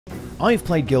I've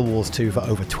played Guild Wars 2 for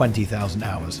over 20,000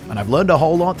 hours, and I've learned a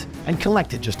whole lot and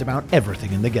collected just about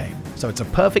everything in the game, so it's a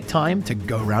perfect time to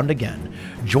go round again.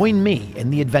 Join me in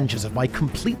the adventures of my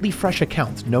completely fresh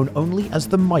account known only as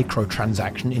the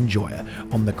Microtransaction Enjoyer,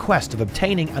 on the quest of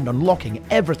obtaining and unlocking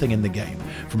everything in the game,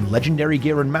 from legendary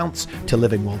gear and mounts to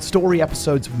living world story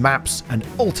episodes, maps, and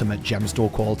ultimate gem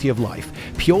store quality of life,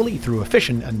 purely through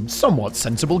efficient and somewhat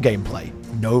sensible gameplay.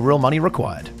 No real money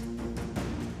required.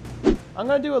 I'm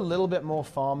going to do a little bit more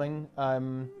farming.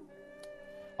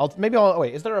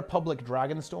 Wait, is there a public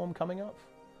dragon storm coming up?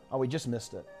 Oh, we just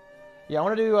missed it. Yeah, I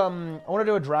want to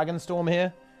do a dragon storm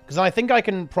here, because I think I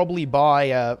can probably buy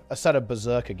a set of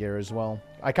berserker gear as well.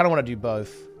 I kind of want to do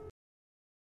both.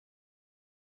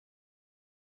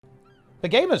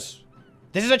 But gamers,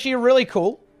 this is actually really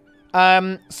cool.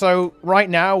 So right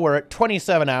now we're at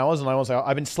 27 hours, and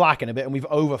I've been slacking a bit, and we've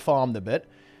over-farmed a bit.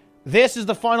 This is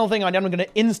the final thing I'm going to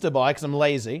insta-buy because I'm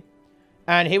lazy.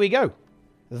 And here we go.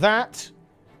 That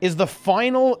is the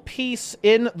final piece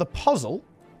in the puzzle.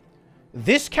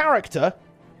 This character,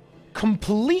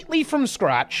 completely from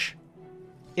scratch,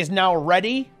 is now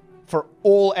ready for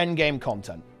all endgame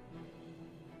content.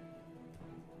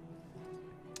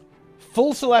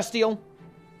 Full Celestial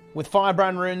with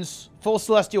Firebrand runes, full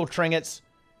Celestial trinkets,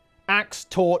 axe,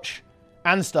 torch,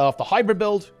 and stuff. The hybrid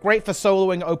build, great for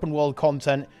soloing open world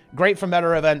content, great for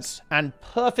meta events, and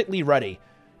perfectly ready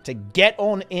to get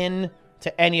on in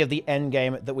to any of the end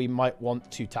game that we might want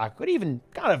to tackle. Could even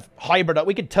kind of hybrid up.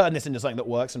 We could turn this into something that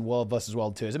works in World versus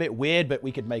World 2. It's a bit weird, but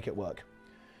we could make it work.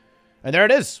 And there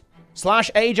it is.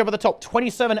 /age up at the top,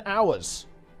 27 hours.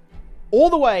 All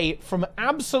the way from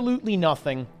absolutely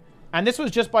nothing. And this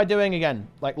was just by doing, again,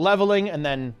 like leveling and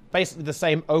then basically the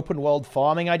same open world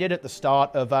farming I did at the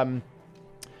start of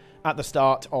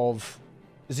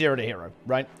Zero to Hero,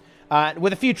 right?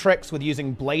 With a few tricks with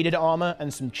using bladed armor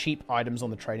and some cheap items on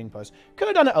the trading post. Could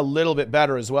have done it a little bit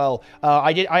better as well.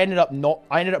 I ended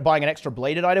up buying an extra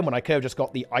bladed item when I could have just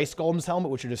got the Ice Golem's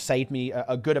helmet, which would have saved me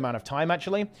a good amount of time,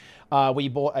 actually. We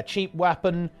bought a cheap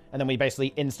weapon, and then we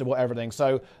basically insta-bought everything.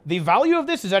 So the value of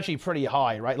this is actually pretty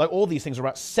high, right? Like, all these things are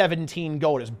about 17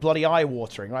 gold. It's bloody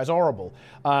eye-watering, right? It's horrible.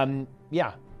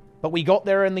 Yeah. But we got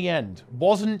there in the end.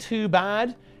 Wasn't too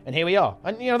bad, and here we are.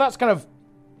 And, you know, that's kind of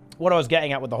what I was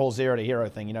getting at with the whole Zero to Hero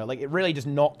thing, you know, like, it really does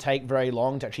not take very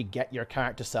long to actually get your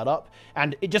character set up,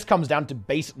 and it just comes down to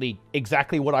basically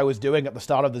exactly what I was doing at the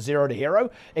start of the Zero to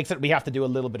Hero, except we have to do a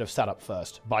little bit of setup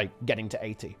first by getting to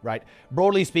 80, right?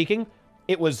 Broadly speaking,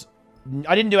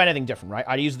 I didn't do anything different, right?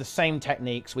 I used the same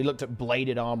techniques. We looked at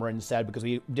bladed armor instead because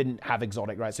we didn't have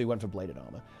exotic, right? So we went for bladed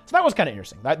armor. So that was kind of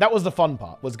interesting. That was the fun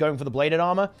part, was going for the bladed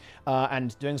armor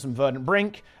and doing some Verdant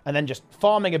Brink and then just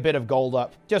farming a bit of gold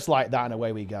up just like that, and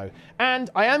away we go. And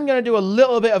I am going to do a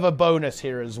little bit of a bonus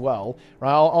here as well.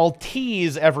 Right? I'll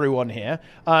tease everyone here.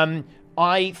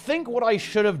 I think what I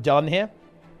should have done here,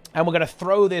 and we're going to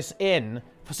throw this in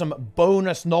for some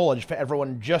bonus knowledge for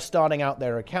everyone just starting out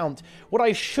their account. What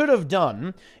I should have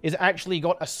done is actually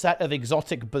got a set of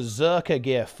exotic berserker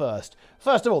gear first.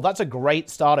 First of all, that's a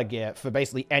great starter gear for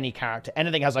basically any character.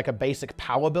 Anything has like a basic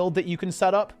power build that you can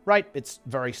set up, right? It's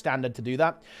very standard to do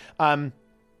that.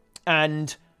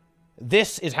 And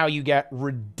this is how you get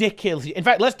ridiculously... In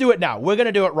fact, let's do it now. We're going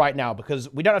to do it right now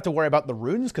because we don't have to worry about the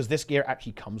runes because this gear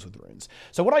actually comes with runes.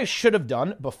 So what I should have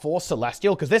done before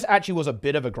Celestial, because this actually was a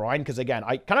bit of a grind, because again,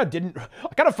 I kind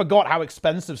of forgot how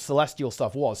expensive Celestial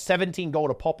stuff was. 17 gold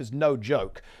a pop is no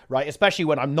joke, right? Especially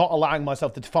when I'm not allowing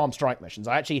myself to farm strike missions.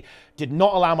 I actually did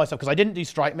not allow myself, because I didn't do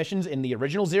strike missions in the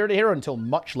original Zero to Hero until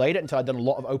much later, until I'd done a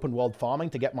lot of open world farming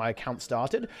to get my account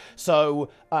started. So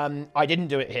I didn't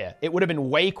do it here. It would have been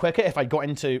way quicker if I got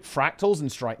into fractals and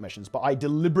strike missions, but I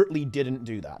deliberately didn't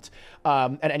do that.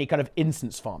 And any kind of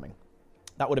instance farming.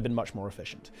 That would have been much more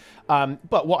efficient.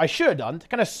 But what I should have done to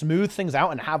kind of smooth things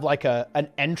out and have like an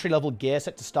entry-level gear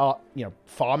set to start, you know,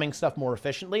 farming stuff more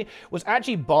efficiently was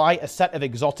actually buy a set of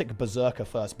exotic Berserker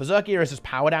first. Berserker gear is just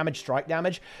power damage, strike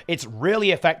damage. It's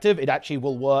really effective. It actually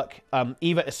will work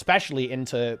especially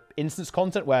into instance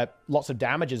content where lots of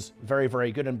damage is very,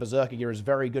 very good, and Berserker gear is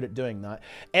very good at doing that.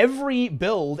 Every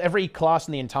build, every class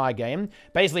in the entire game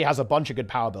basically has a bunch of good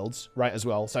power builds, right, as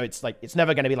well. So it's like, it's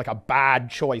never going to be like a bad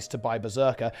choice to buy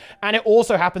Berserker. And it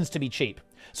also happens to be cheap.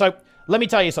 So let me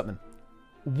tell you something.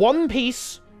 One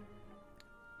piece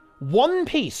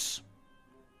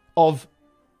of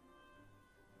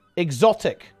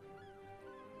exotic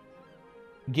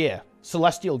gear,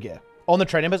 celestial gear, on the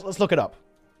trading post. Let's look it up.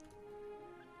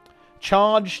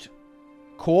 Charged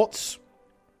quartz,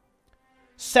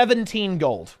 17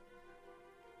 gold.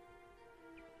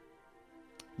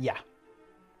 Yeah.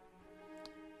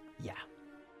 Yeah.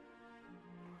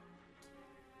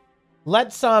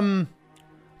 Let's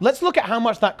look at how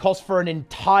much that costs for an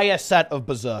entire set of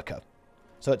Berserker.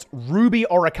 So it's Ruby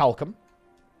Orichalcum.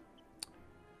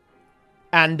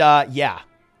 And, yeah.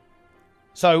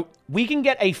 So we can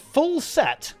get a full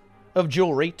set of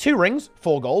jewelry. 2 rings,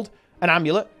 4 gold. An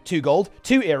amulet, 2 gold.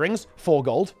 2 earrings, 4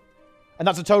 gold. And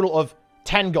that's a total of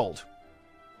 10 gold.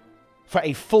 For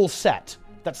a full set.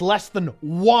 That's less than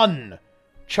 1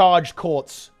 charged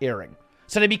quartz earring.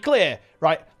 So to be clear,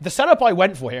 right, the setup I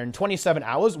went for here in 27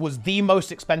 hours was the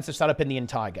most expensive setup in the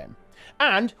entire game.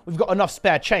 And we've got enough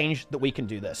spare change that we can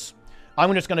do this.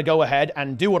 I'm just going to go ahead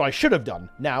and do what I should have done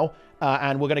now,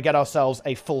 and we're going to get ourselves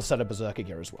a full set of Berserker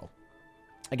gear as well.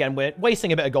 Again, we're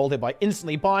wasting a bit of gold here by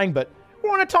instantly buying, but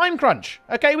we're on a time crunch.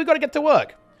 Okay, we've got to get to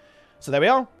work. So there we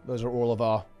are. Those are all of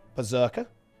our Berserker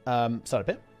setup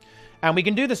here. And we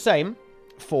can do the same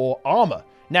for armor.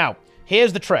 Now,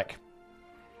 here's the trick.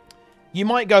 You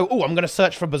might go, oh, I'm going to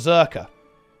search for Berserker.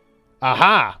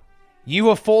 Aha! You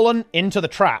have fallen into the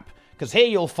trap. Because here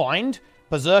you'll find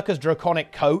Berserker's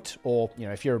Draconic Coat, or, you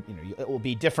know, if you're, you know, it will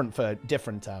be different for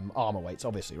different armor weights,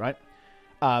 obviously, right?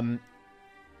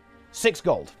 6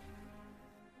 gold.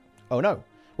 Oh, no.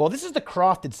 Well, this is the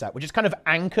crafted set, which is kind of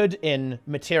anchored in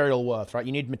material worth, right?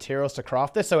 You need materials to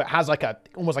craft this, so it has like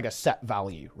almost like a set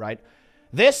value, right?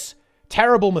 This,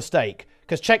 terrible mistake,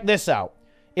 because check this out.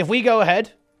 If we go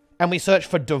ahead and we search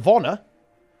for Devona,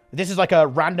 this is like a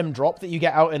random drop that you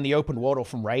get out in the open world or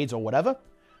from raids or whatever.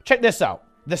 Check this out.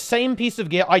 The same piece of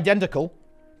gear, identical,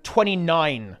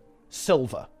 29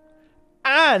 silver.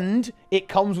 And it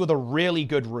comes with a really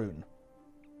good rune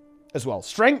as well.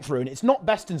 Strength rune. It's not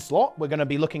best in slot. We're going to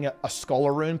be looking at a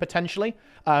scholar rune potentially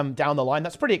down the line.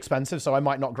 That's pretty expensive, so I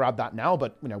might not grab that now,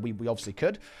 but you know, we obviously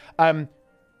could.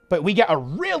 But we get a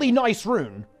really nice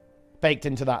rune baked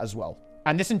into that as well.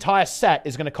 And this entire set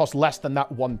is going to cost less than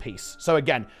that one piece. So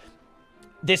again,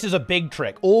 this is a big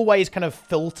trick. Always kind of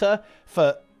filter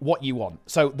for what you want.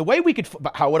 So the way we could...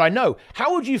 But how would I know?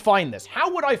 How would you find this?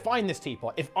 How would I find this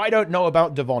teapot if I don't know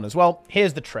about Devonas? Well,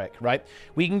 here's the trick, right?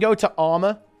 We can go to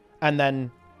armor and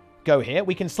then go here.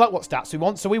 We can select what stats we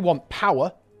want. So we want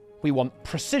power. We want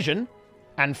precision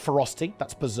and ferocity.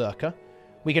 That's Berserker.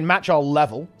 We can match our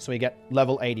level. So we get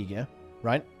level 80 gear,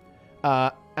 right?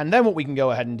 And then what we can go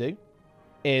ahead and do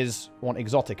is want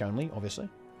exotic only, obviously.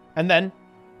 And then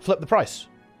flip the price.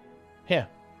 Here.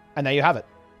 And there you have it.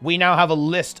 We now have a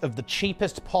list of the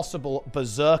cheapest possible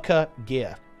Berserker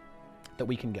gear that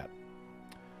we can get.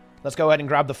 Let's go ahead and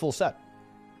grab the full set.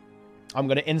 I'm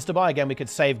going to insta-buy. Again, we could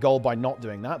save gold by not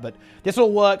doing that, but this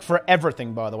will work for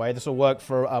everything, by the way. This will work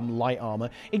for light armor.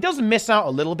 It does miss out a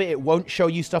little bit. It won't show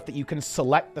you stuff that you can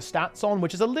select the stats on,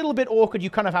 which is a little bit awkward. You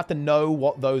kind of have to know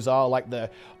what those are, like the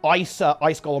Ice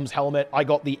Golem's helmet. I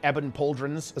got the Ebon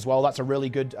Pauldrons as well. That's a really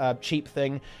good, cheap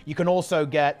thing. You can also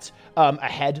get a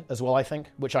head as well, I think,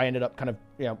 which I ended up kind of,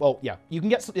 you know, well, yeah. You can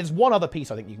get, there's one other piece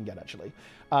I think you can get, actually,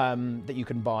 that you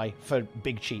can buy for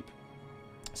big cheap.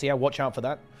 So yeah, watch out for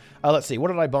that. Let's see. What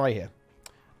did I buy here?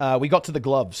 We got to the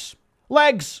gloves.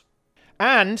 Legs!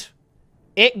 And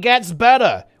it gets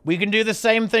better. We can do the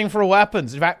same thing for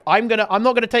weapons. In fact, I'm not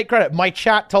gonna take credit. My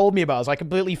chat told me about this. I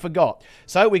completely forgot.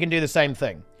 So we can do the same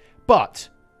thing. But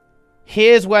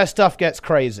here's where stuff gets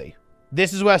crazy.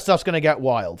 This is where stuff's gonna get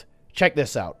wild. Check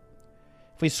this out.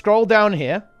 If we scroll down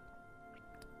here,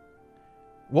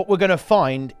 what we're gonna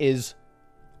find is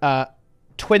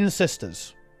twin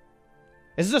sisters.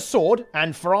 This is a sword,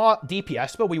 and for our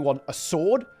DPS, we want a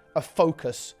sword, a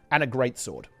focus, and a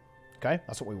greatsword. Okay,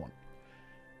 that's what we want.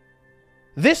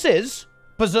 This is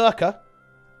Berserker.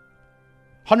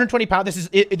 120 power. This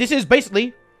is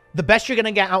basically the best you're going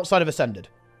to get outside of Ascended.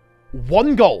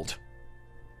 1 gold.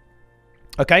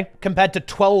 Okay, compared to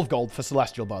 12 gold for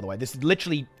Celestial, by the way. This is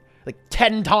literally like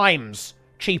 10 times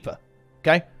cheaper.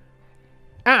 Okay,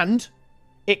 and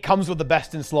it comes with the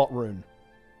best in slot rune.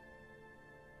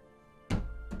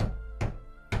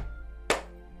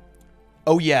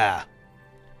 Oh, yeah.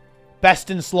 Best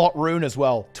in slot rune as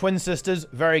well. Twin sisters,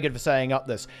 very good for setting up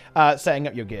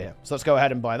your gear. So let's go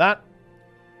ahead and buy that.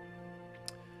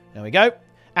 There we go.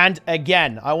 And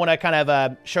again, I want to kind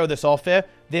of show this off here.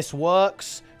 This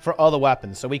works for other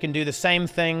weapons. So we can do the same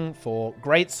thing for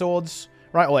greatswords.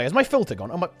 Right, oh, wait, is my filter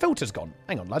gone? Oh, my filter's gone.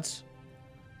 Hang on, lads.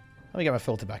 Let me get my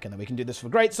filter back in there. We can do this for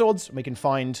greatswords. We can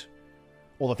find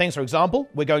all the things. For example,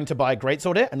 we're going to buy a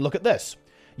greatsword here, and look at this.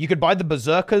 You could buy the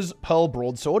Berserker's Pearl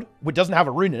Broadsword, which doesn't have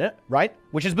a rune in it, right?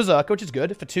 Which is Berserker, which is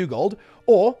good, for 2 gold.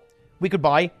 Or we could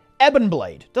buy Ebon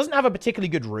Blade. Doesn't have a particularly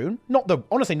good rune.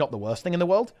 Honestly, not the worst thing in the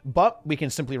world, but we can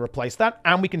simply replace that,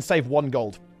 and we can save 1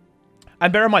 gold.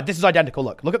 And bear in mind, this is identical.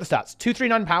 Look at the stats.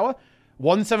 239 power,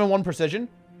 171 precision,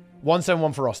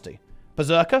 171 ferocity.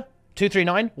 Berserker,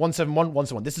 239, 171,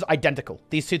 171. This is identical.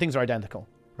 These two things are identical,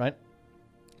 right?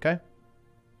 Okay.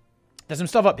 There's some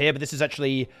stuff up here, but this is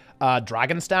actually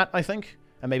Dragon stat, I think.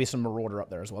 And maybe some Marauder up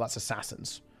there as well. That's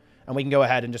Assassins. And we can go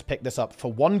ahead and just pick this up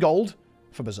for 1 gold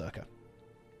for Berserker.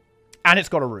 And it's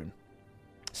got a rune.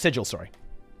 Sigil, sorry.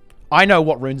 I know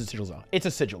what runes and sigils are. It's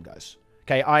a sigil, guys.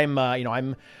 Okay,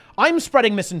 I'm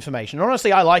spreading misinformation.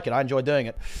 Honestly, I like it. I enjoy doing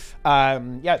it.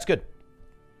 Yeah, it's good.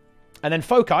 And then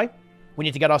Foci, we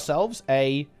need to get ourselves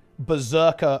a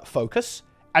Berserker Focus.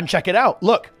 And check it out.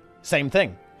 Look, same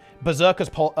thing. Berserker's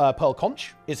Pearl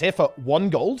Conch is here for 1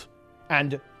 gold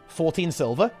and 14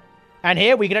 silver. And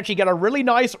here we can actually get a really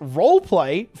nice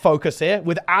roleplay focus here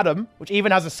with Adam, which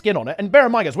even has a skin on it. And bear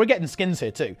in mind, guys, we're getting skins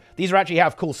here too. These actually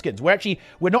have cool skins.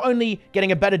 We're not only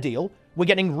getting a better deal, we're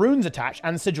getting runes attached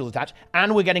and sigils attached,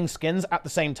 and we're getting skins at the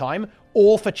same time,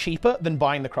 all for cheaper than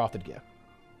buying the crafted gear.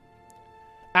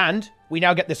 And we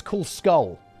now get this cool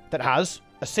skull that has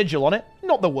a sigil on it.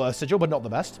 Not the worst sigil, but not the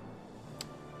best.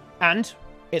 And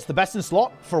it's the best in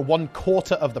slot for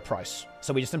 1/4 of the price.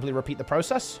 So we just simply repeat the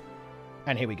process,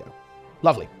 and here we go.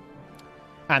 Lovely.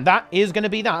 And that is going to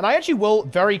be that. And I actually will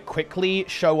very quickly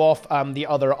show off the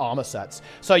other armor sets.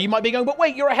 So you might be going, but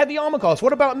wait, you're a heavy armor class.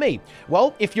 What about me?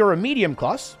 Well, if you're a medium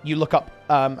class, you look up,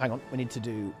 hang on, we need to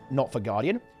do, not for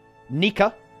Guardian,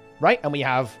 Nika, right? And we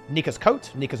have Nika's coat,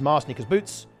 Nika's mask, Nika's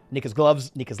boots, Nika's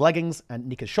gloves, Nika's leggings, and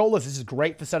Nika's shoulders. This is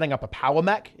great for setting up a power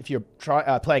mech if you're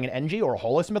playing an NG or a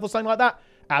Holosmith or something like that.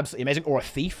 Absolutely amazing. Or a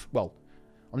thief. Well,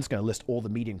 I'm just going to list all the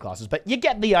medium classes, but you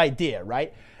get the idea,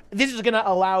 right? This is going to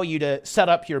allow you to set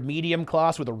up your medium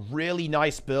class with a really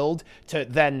nice build to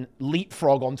then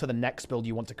leapfrog onto the next build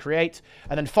you want to create.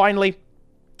 And then finally,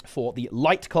 for the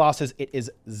light classes, it is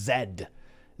Zed.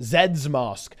 Zed's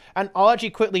mask. And I'll actually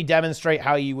quickly demonstrate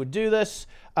how you would do this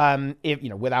if,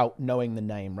 without knowing the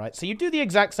name, right? So you do the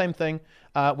exact same thing.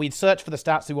 We'd search for the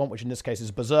stats we want, which in this case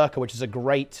is Berserker, which is a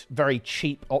great, very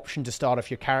cheap option to start off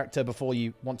your character before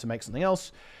you want to make something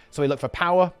else. So we look for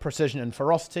power, precision, and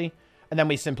ferocity. And then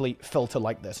we simply filter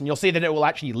like this. And you'll see that it will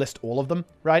actually list all of them,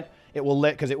 right? It will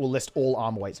because it will list all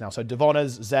armor weights now. So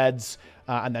Devona's, Zed's,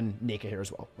 and then Nika here as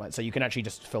well, right? So you can actually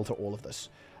just filter all of this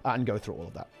and go through all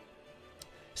of that.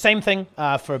 Same thing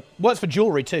works for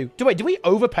jewelry too. Do we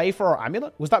overpay for our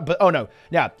amulet? Was that? Oh no.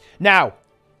 Yeah. Now,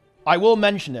 I will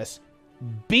mention this.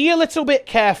 Be a little bit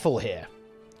careful here.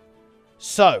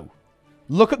 So,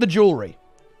 look at the jewelry.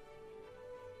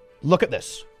 Look at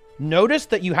this. Notice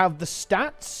that you have the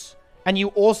stats. And you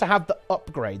also have the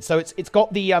upgrade. So it's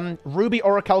got the Ruby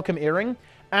Orichalcum earring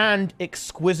and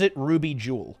Exquisite Ruby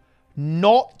Jewel.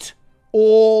 Not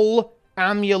all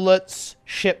amulets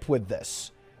ship with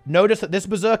this. Notice that this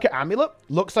Berserker amulet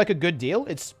looks like a good deal.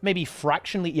 It's maybe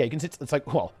fractionally... Yeah, you can see it's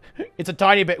like, well, it's a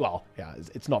tiny bit... Well, yeah,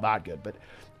 it's not that good, but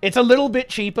it's a little bit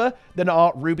cheaper than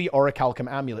our Ruby Orichalcum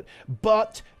amulet.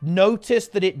 But notice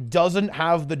that it doesn't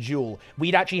have the jewel.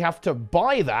 We'd actually have to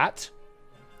buy that...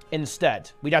 Instead,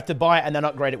 we'd have to buy it and then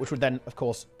upgrade it, which would then, of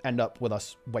course, end up with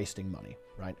us wasting money,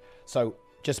 right? So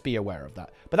just be aware of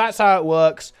that. But that's how it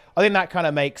works. I think that kind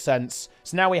of makes sense.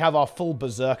 So now we have our full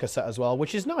Berserker set as well,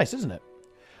 which is nice, isn't it?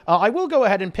 I will go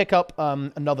ahead and pick up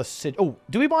another sigil. Oh,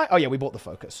 do we buy? Oh, yeah, we bought the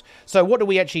focus. So what do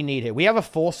we actually need here? We have a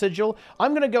 4 sigil.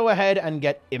 I'm going to go ahead and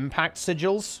get impact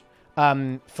sigils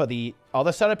for the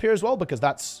other setup here as well, because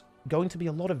that's going to be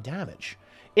a lot of damage.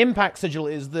 Impact sigil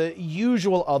is the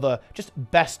usual other, just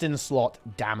best in slot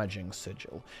damaging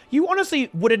sigil. You honestly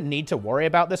wouldn't need to worry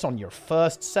about this on your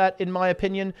first set, in my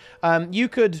opinion. You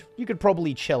could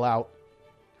probably chill out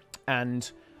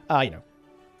and,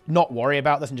 not worry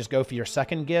about this and just go for your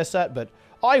second gear set. But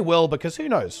I will, because who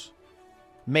knows?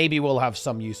 Maybe we'll have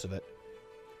some use of it.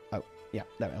 Oh, yeah,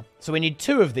 there we go. So we need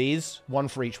 2 of these, 1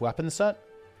 for each weapon set.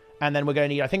 And then we're going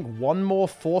to need, I think, 1 more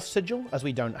 4th sigil, as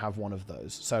we don't have one of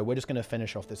those. So we're just going to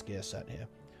finish off this gear set here.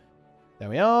 There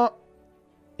we are.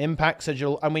 Impact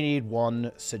sigil, and we need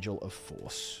 1 sigil of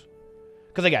force.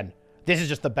 Because again, this is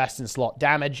just the best in slot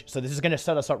damage. So this is going to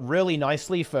set us up really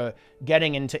nicely for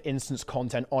getting into instance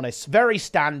content on a very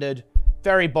standard,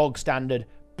 very bog standard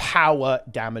power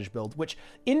damage build, which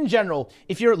in general,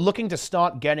 if you're looking to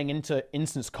start getting into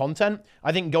instance content,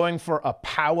 I think going for a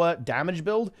power damage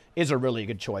build is a really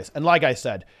good choice. And like I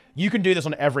said, you can do this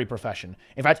on every profession.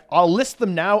 In fact, I'll list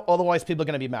them now, otherwise people are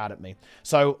going to be mad at me.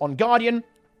 So on Guardian,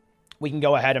 we can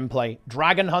go ahead and play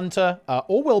Dragon Hunter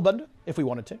or Willbender if we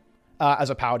wanted to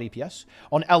as a power DPS.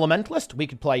 On Elementalist, we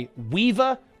could play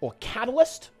Weaver or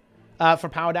Catalyst for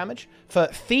power damage. For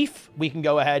Thief, we can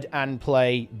go ahead and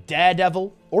play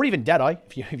Daredevil or even Deadeye,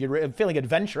 if you're feeling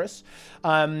adventurous.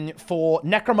 For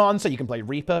Necromancer, you can play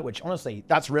Reaper, which honestly,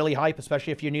 that's really hype,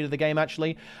 especially if you're new to the game,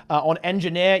 actually. On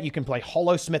Engineer, you can play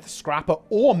Hollowsmith, Scrapper,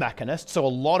 or Mechanist, so a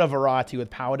lot of variety with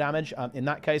power damage in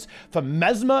that case. For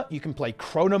Mesmer, you can play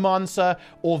Chronomancer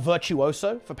or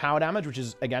Virtuoso for power damage, which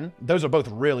is, again, those are both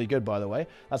really good, by the way.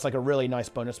 That's like a really nice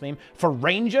bonus meme. For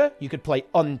Ranger, you could play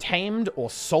Untamed or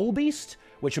Soul Beast,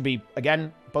 which would be,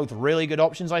 again, both really good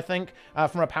options, I think,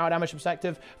 from a power damage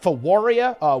perspective. For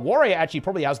Warrior, Warrior actually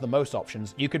probably has the most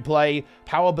options. You could play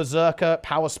Power Berserker,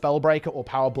 Power Spellbreaker, or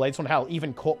Power Bladestorm. Hell,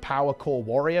 even Power Core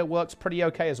Warrior works pretty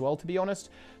okay as well, to be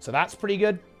honest. So that's pretty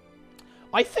good.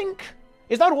 I think...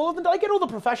 Is that all of them? Did I get all the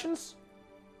professions?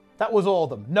 That was all of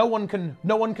them. No one can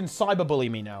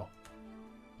cyberbully me now.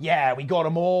 Yeah, we got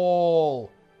them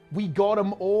all. We got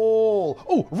them all.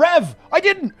 Oh, Rev! I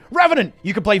didn't! Revenant!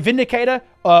 You could play Vindicator,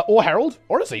 or Herald,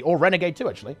 honestly, or Renegade too,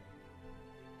 actually,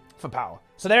 for power.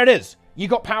 So there it is. You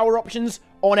got power options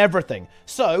on everything.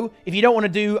 So, if you don't want to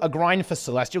do a grind for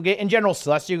Celestial Gear, in general,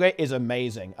 Celestial Gear is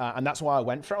amazing, and that's why I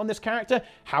went for it on this character.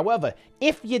 However,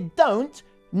 if you don't,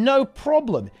 no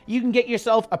problem. You can get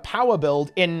yourself a power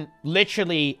build in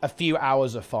literally a few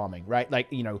hours of farming, right? Like,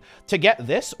 you know, to get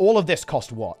this, all of this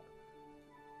cost what?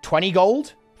 20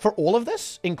 gold? For all of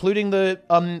this, including the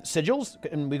sigils,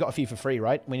 and we got a few for free,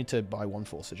 right? We need to buy one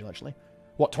full sigil, actually.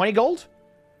 What, 20 gold?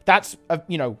 That's,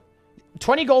 you know,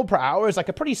 20 gold per hour is like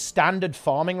a pretty standard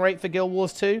farming rate for Guild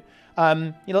Wars 2. You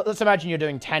know, let's imagine you're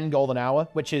doing 10 gold an hour,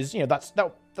 which is, you know, that's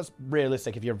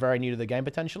realistic if you're very new to the game,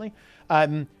 potentially.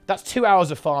 That's 2 hours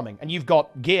of farming, and you've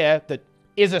got gear that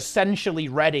is essentially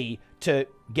ready to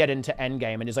get into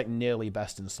endgame and is like nearly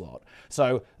best in slot.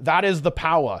 So that is the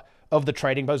power of the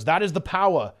trading post. That is the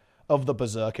power of the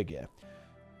Berserker gear.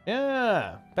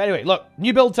 Yeah. But anyway, look,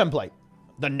 new build template.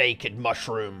 The Naked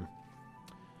Mushroom.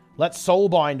 Let's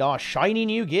soulbind our shiny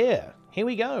new gear. Here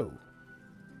we go.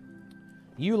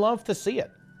 You love to see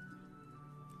it.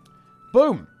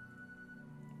 Boom.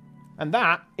 And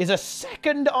that is a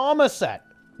second armor set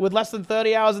with less than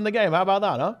 30 hours in the game. How about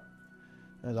that, huh?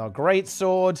 There's our great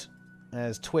sword.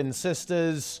 There's Twin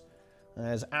Sisters.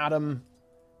 There's Adam.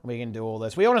 We can do all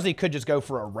this. We honestly could just go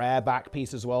for a rare back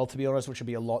piece as well, to be honest, which would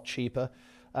be a lot cheaper,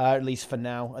 at least for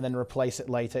now, and then replace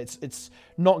it later. It's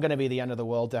not going to be the end of the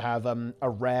world to have a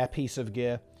rare piece of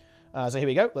gear. So here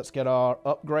we go. Let's get our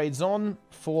upgrades on.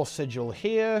 4 sigil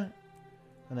here,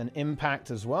 and then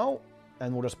impact as well.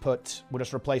 And we'll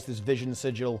just replace this vision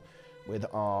sigil with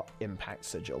our impact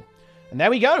sigil. And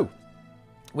there we go.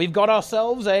 We've got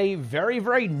ourselves a very,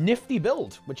 very nifty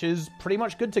build, which is pretty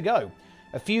much good to go.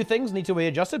 A few things need to be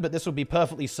adjusted, but this would be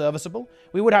perfectly serviceable.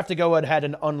 We would have to go ahead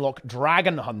and unlock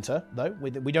Dragon Hunter, though. We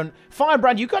don't...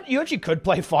 Firebrand, you actually could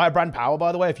play Firebrand Power,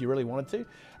 by the way, if you really wanted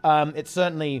to. It's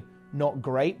certainly not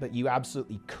great, but you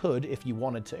absolutely could if you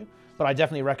wanted to. But I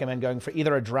definitely recommend going for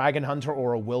either a Dragon Hunter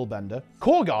or a Willbender.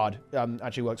 Core Guard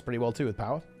actually works pretty well, too, with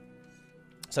power.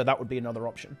 So that would be another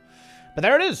option. But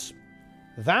there it is.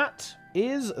 That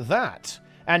is that.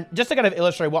 And just to kind of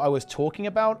illustrate what I was talking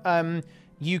about...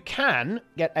 you can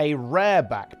get a rare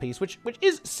back piece, which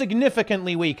is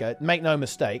significantly weaker, make no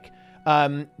mistake.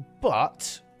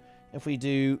 But if we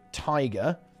do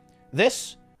Tiger,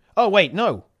 this... Oh, wait,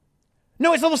 no.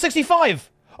 No, it's level 65!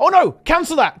 Oh, no!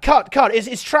 Cancel that! Cut!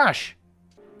 It's trash!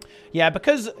 Yeah,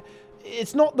 because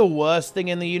it's not the worst thing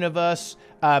in the universe,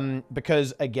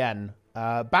 because, again,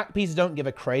 back pieces don't give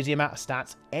a crazy amount of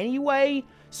stats anyway,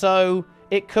 so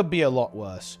it could be a lot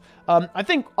worse. I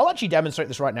think I'll actually demonstrate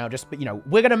this right now, but, you know,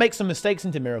 we're going to make some mistakes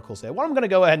into miracles here. What I'm going to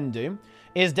go ahead and do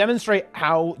is demonstrate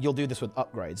how you'll do this with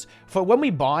upgrades. For when we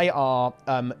buy our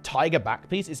Tiger back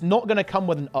piece, it's not going to come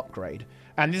with an upgrade.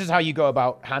 And this is how you go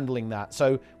about handling that.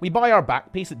 So we buy our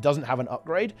back piece that doesn't have an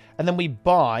upgrade, and then we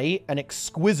buy an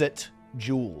exquisite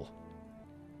jewel.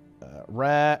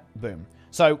 Rare, boom.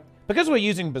 So because we're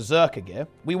using Berserker gear,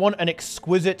 we want an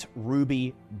exquisite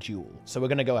ruby jewel. So we're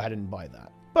going to go ahead and buy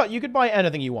that. But you could buy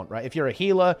anything you want, right? If you're a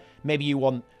healer, maybe you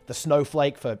want the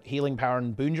Snowflake for healing power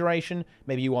and boon duration.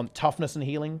 Maybe you want toughness and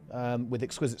healing with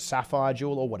Exquisite Sapphire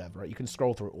Jewel or whatever. Right? You can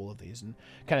scroll through all of these and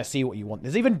kind of see what you want.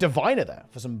 There's even Diviner there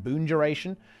for some boon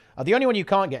duration. The only one you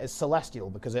can't get is Celestial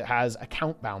because it has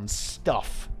account-bound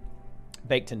stuff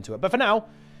baked into it. But for now,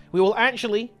 we will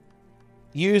actually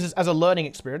use this as a learning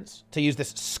experience to use this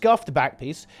scuffed back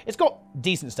piece. It's got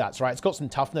decent stats, right? It's got some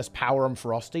toughness, power, and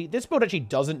ferocity. This build actually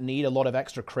doesn't need a lot of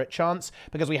extra crit chance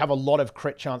because we have a lot of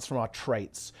crit chance from our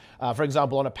traits. For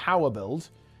example, on a power build,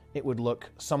 it would look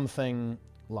something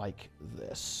like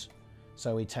this.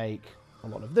 So we take a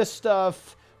lot of this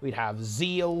stuff. We'd have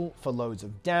Zeal for loads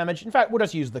of damage. In fact, we'll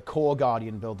just use the Core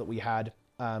Guardian build that we had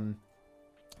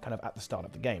kind of at the start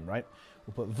of the game, right?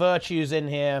 We'll put virtues in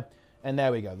here, and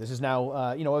there we go. This is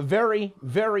now, you know, a very,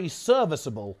 very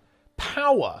serviceable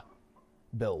power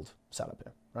build setup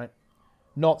here, right?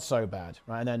 Not so bad,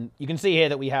 right? And then you can see here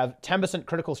that we have 10%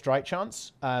 critical strike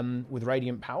chance with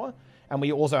Radiant Power, and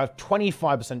we also have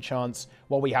 25% chance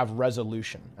while we have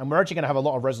Resolution. And we're actually going to have a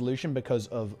lot of Resolution because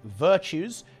of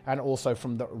Virtues, and also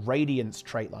from the Radiance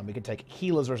trait line. We could take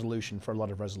Healer's Resolution for a lot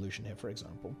of Resolution here, for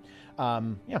example.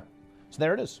 Yeah, so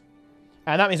there it is.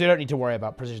 And that means we don't need to worry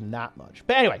about precision that much.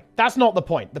 But anyway, that's not the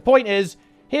point. The point is,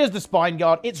 here's the Spine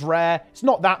Guard. It's rare. It's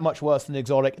not that much worse than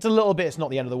exotic. It's a little bit. It's not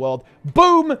the end of the world.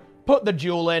 Boom! Put the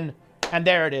jewel in. And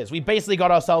there it is. We basically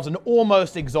got ourselves an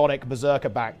almost exotic Berserker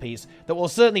back piece that will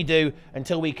certainly do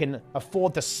until we can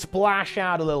afford to splash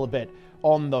out a little bit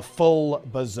on the full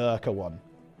Berserker one.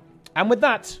 And with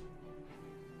that,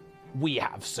 we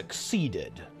have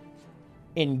succeeded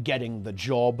in getting the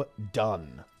job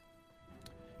done.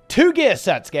 2 gear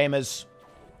sets, gamers.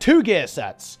 2 gear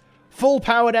sets. Full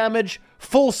power damage,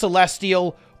 full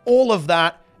Celestial, all of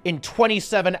that in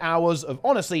 27 hours of,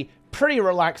 honestly, pretty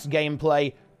relaxed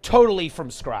gameplay, totally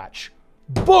from scratch.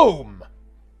 Boom!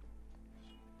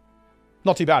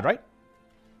 Not too bad, right?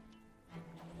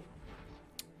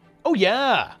 Oh,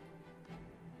 yeah.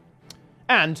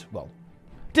 And, well,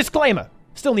 disclaimer.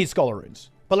 Still need Scholar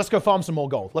Runes. But let's go farm some more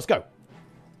gold. Let's go.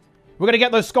 We're going to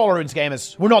get those Scholar Runes,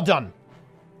 gamers. We're not done.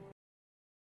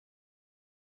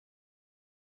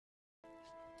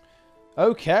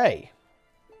 Okay.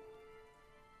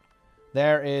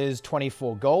 There is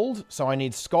 24 gold. So I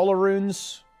need Scholar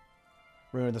Runes.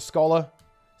 Rune of the Scholar.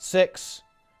 6.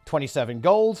 27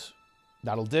 gold.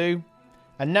 That'll do.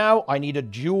 And now I need a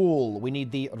jewel. We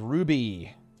need the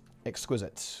Ruby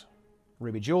Exquisite.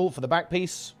 Ruby Jewel for the back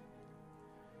piece.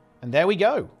 And there we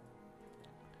go.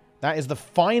 That is the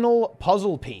final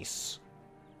puzzle piece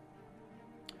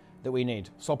that we need.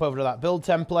 Swap over to that build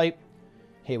template.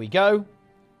 Here we go.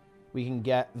 We can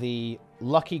get the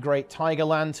Lucky Great Tiger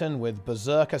Lantern with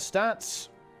Berserker stats.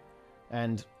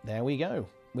 And there we go.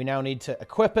 We now need to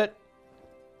equip it.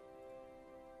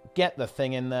 Get the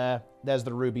thing in there. There's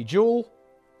the Ruby Jewel.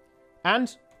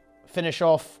 And finish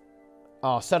off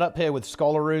our setup here with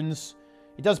Scholar Runes.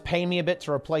 It does pain me a bit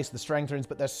to replace the Strength Runes,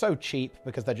 but they're so cheap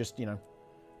because they're just, you know,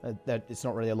 it's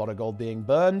not really a lot of gold being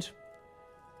burned.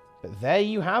 But there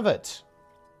you have it.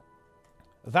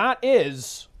 That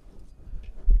is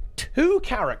 2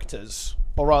 characters,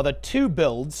 or rather 2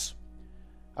 builds.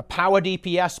 A power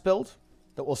DPS build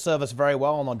that will serve us very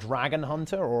well on a Dragon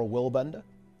Hunter or a Willbender,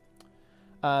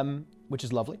 which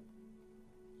is lovely.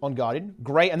 On Guardian,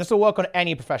 great, and this will work on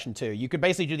any profession too. You could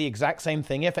basically do the exact same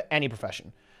thing here for any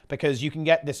profession, because you can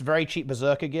get this very cheap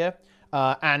Berserker gear,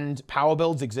 and power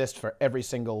builds exist for every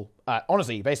single,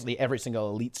 honestly, basically every single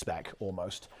elite spec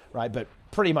almost, right? But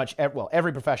pretty much, well,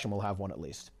 every profession will have one at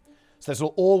least. So this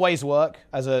will always work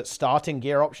as a starting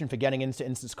gear option for getting into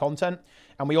instance content.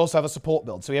 And we also have a support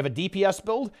build. So we have a DPS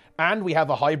build, and we have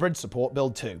a hybrid support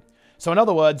build too. So in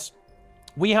other words,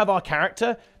 we have our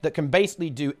character that can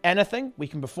basically do anything. We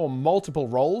can perform multiple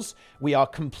roles. We are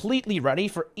completely ready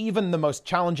for even the most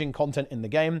challenging content in the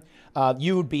game.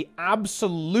 You would be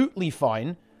absolutely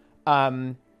fine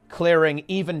clearing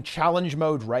even challenge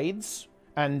mode raids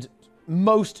and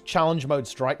most challenge mode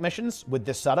strike missions with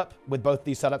this setup, with both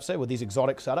these setups here, with these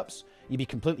exotic setups. You'd be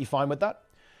completely fine with that.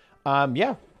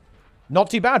 Yeah, not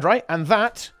too bad, right? And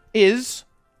that is,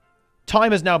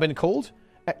 time has now been called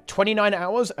at 29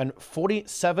 hours and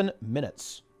 47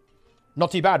 minutes.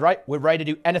 Not too bad, right? We're ready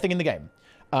to do anything in the game.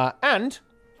 And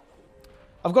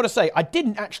I've got to say, I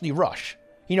didn't actually rush.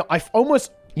 You know, I've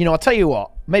almost, you know, I'll tell you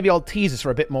what, maybe I'll tease this for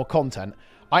a bit more content.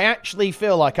 I actually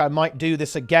feel like I might do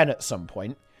this again at some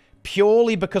point,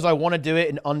 purely because I want to do it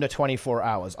in under 24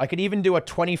 hours. I could even do a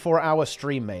 24-hour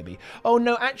stream, maybe. Oh,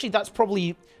 no, actually, that's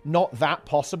probably not that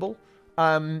possible.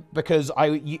 Because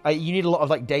you need a lot of,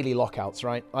 like, daily lockouts,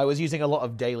 right? I was using a lot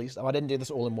of daily stuff. I didn't do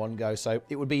this all in one go, so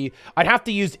it would be... I'd have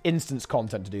to use instance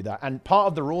content to do that. And part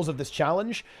of the rules of this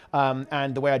challenge,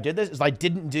 and the way I did this, is I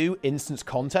didn't do instance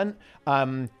content,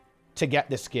 to get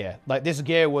this gear. Like, this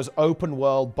gear was open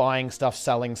world, buying stuff,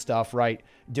 selling stuff, right?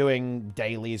 Doing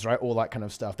dailies, right? All that kind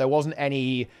of stuff. There wasn't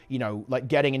any, you know, like,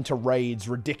 getting into raids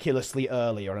ridiculously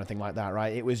early or anything like that,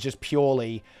 right? It was just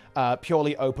purely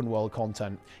open world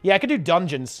content. Yeah, I could do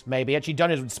dungeons, maybe. Actually,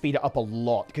 dungeons would speed it up a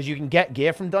lot, because you can get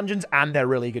gear from dungeons, and they're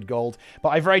really good gold. But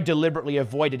I very deliberately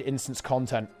avoided instance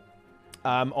content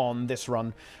on this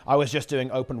run. I was just doing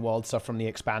open world stuff from the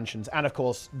expansions, and of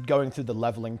course going through the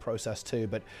leveling process too.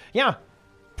 But yeah,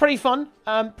 pretty fun,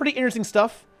 pretty interesting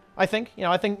stuff. I think, you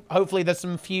know, I think hopefully there's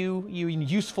some few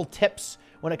useful tips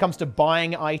when it comes to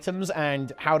buying items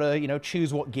and how to, you know,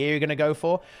 choose what gear you're going to go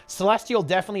for. Celestial,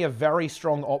 definitely a very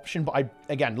strong option, but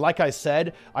again, like I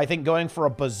said, I think going for a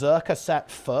Berserker set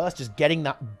first, just getting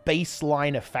that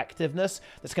baseline effectiveness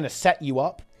that's going to set you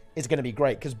up is going to be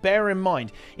great. Because bear in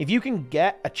mind, if you can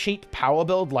get a cheap power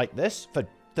build like this for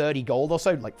 30 gold or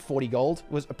so, like 40 gold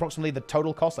was approximately the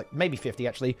total cost, like maybe 50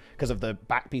 actually, because of the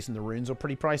back piece and the runes are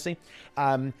pretty pricey.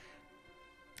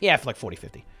 Yeah, for like 40,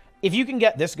 50. If you can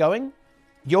get this going,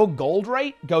 your gold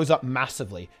rate goes up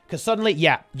massively. Because suddenly,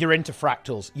 yeah, you're into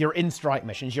fractals, you're in strike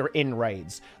missions, you're in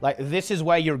raids. Like, this is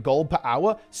where your gold per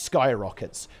hour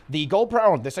skyrockets. The gold per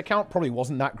hour on this account probably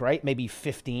wasn't that great, maybe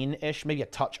 15-ish, maybe a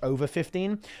touch over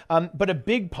 15. But a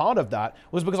big part of that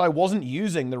was because I wasn't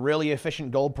using the really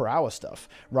efficient gold per hour stuff,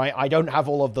 right? I don't have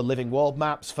all of the living world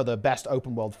maps for the best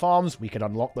open world farms. We could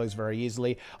unlock those very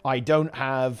easily. I don't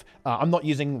have, I'm not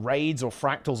using raids or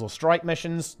fractals or strike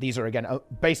missions. These are, again,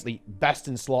 basically best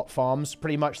in slot farms,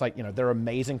 pretty much. Like, you know, they're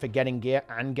amazing for getting gear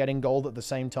and getting gold at the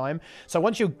same time. So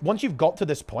once you've got to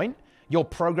this point, your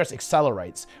progress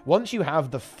accelerates. Once you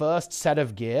have the first set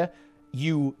of gear,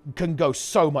 you can go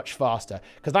so much faster,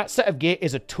 because that set of gear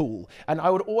is a tool. And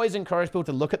I would always encourage people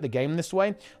to look at the game this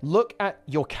way. Look at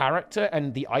your character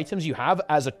and the items you have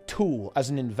as a tool,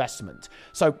 as an investment.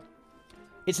 So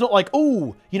it's not like,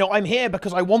 oh, you know, I'm here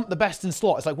because I want the best in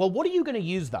slot. It's like, well, what are you going to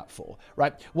use that for,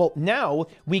 right? Well, now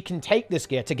we can take this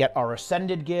gear to get our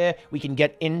ascended gear. We can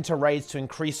get into raids to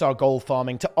increase our gold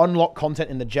farming, to unlock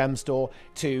content in the gem store,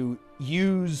 to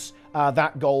use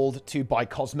that gold to buy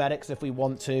cosmetics if we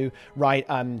want to, right?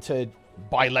 To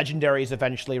buy legendaries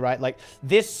eventually, right? Like,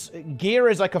 this gear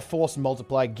is like a force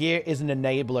multiplier. Gear is an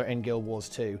enabler in Guild Wars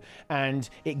 2, and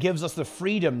it gives us the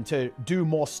freedom to do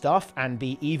more stuff and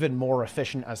be even more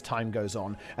efficient as time goes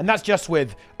on. And that's just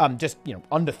with you know,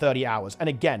 under 30 hours. And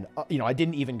again, you know, I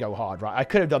didn't even go hard, right? I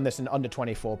could have done this in under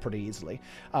 24 pretty easily.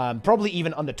 Probably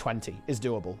even under 20 is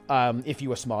doable if you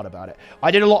were smart about it.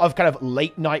 I did a lot of kind of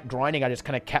late night grinding. I just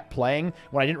kind of kept playing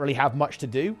when I didn't really have much to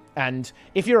do. And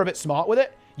if you're a bit smart with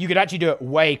it, you could actually do it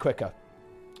way quicker.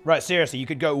 Right, seriously, you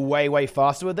could go way, way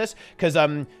faster with this. Because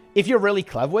if you're really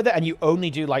clever with it and you only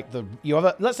do like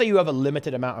let's say you have a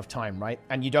limited amount of time, right?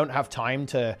 And you don't have time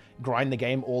to grind the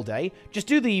game all day. Just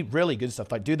do the really good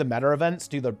stuff. Like, do the meta events,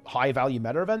 do the high value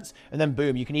meta events, and then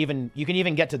boom, you can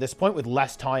even get to this point with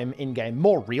less time in game,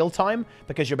 more real time,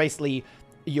 because you're basically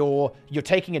you're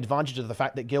taking advantage of the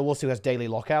fact that Guild Wars 2 has daily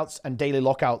lockouts, and daily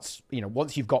lockouts, you know,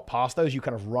 once you've got past those, you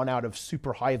kind of run out of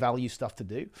super high value stuff to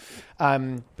do.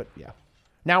 But yeah,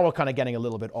 now we're kind of getting a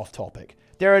little bit off topic.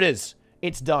 There it is.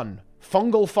 It's done.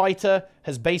 Fungal Fighter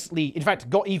has basically, in fact,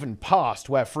 got even past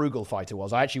where Frugal Fighter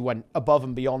was. I actually went above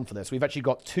and beyond for this. We've actually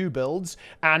got 2 builds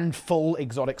and full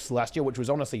Exotic Celestial, which was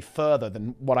honestly further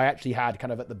than what I actually had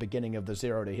kind of at the beginning of the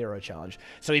Zero to Hero challenge.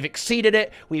 So we've exceeded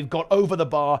it. We've got over the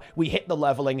bar. We hit the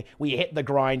leveling. We hit the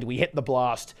grind. We hit the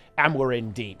blast. And we're in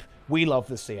deep. We love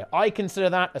to see it. I consider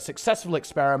that a successful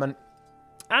experiment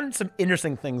and some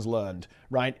interesting things learned,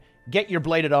 right? Get your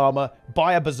bladed armor,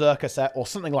 buy a Berserker set or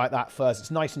something like that first.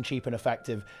 It's nice and cheap and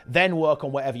effective. Then work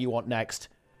on whatever you want next.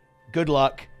 Good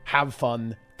luck. Have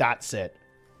fun. That's it.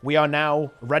 We are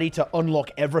now ready to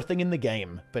unlock everything in the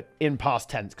game, but in past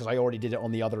tense, because I already did it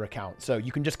on the other account. So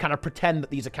you can just kind of pretend that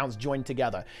these accounts join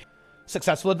together.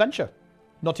 Successful adventure.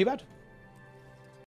 Not too bad.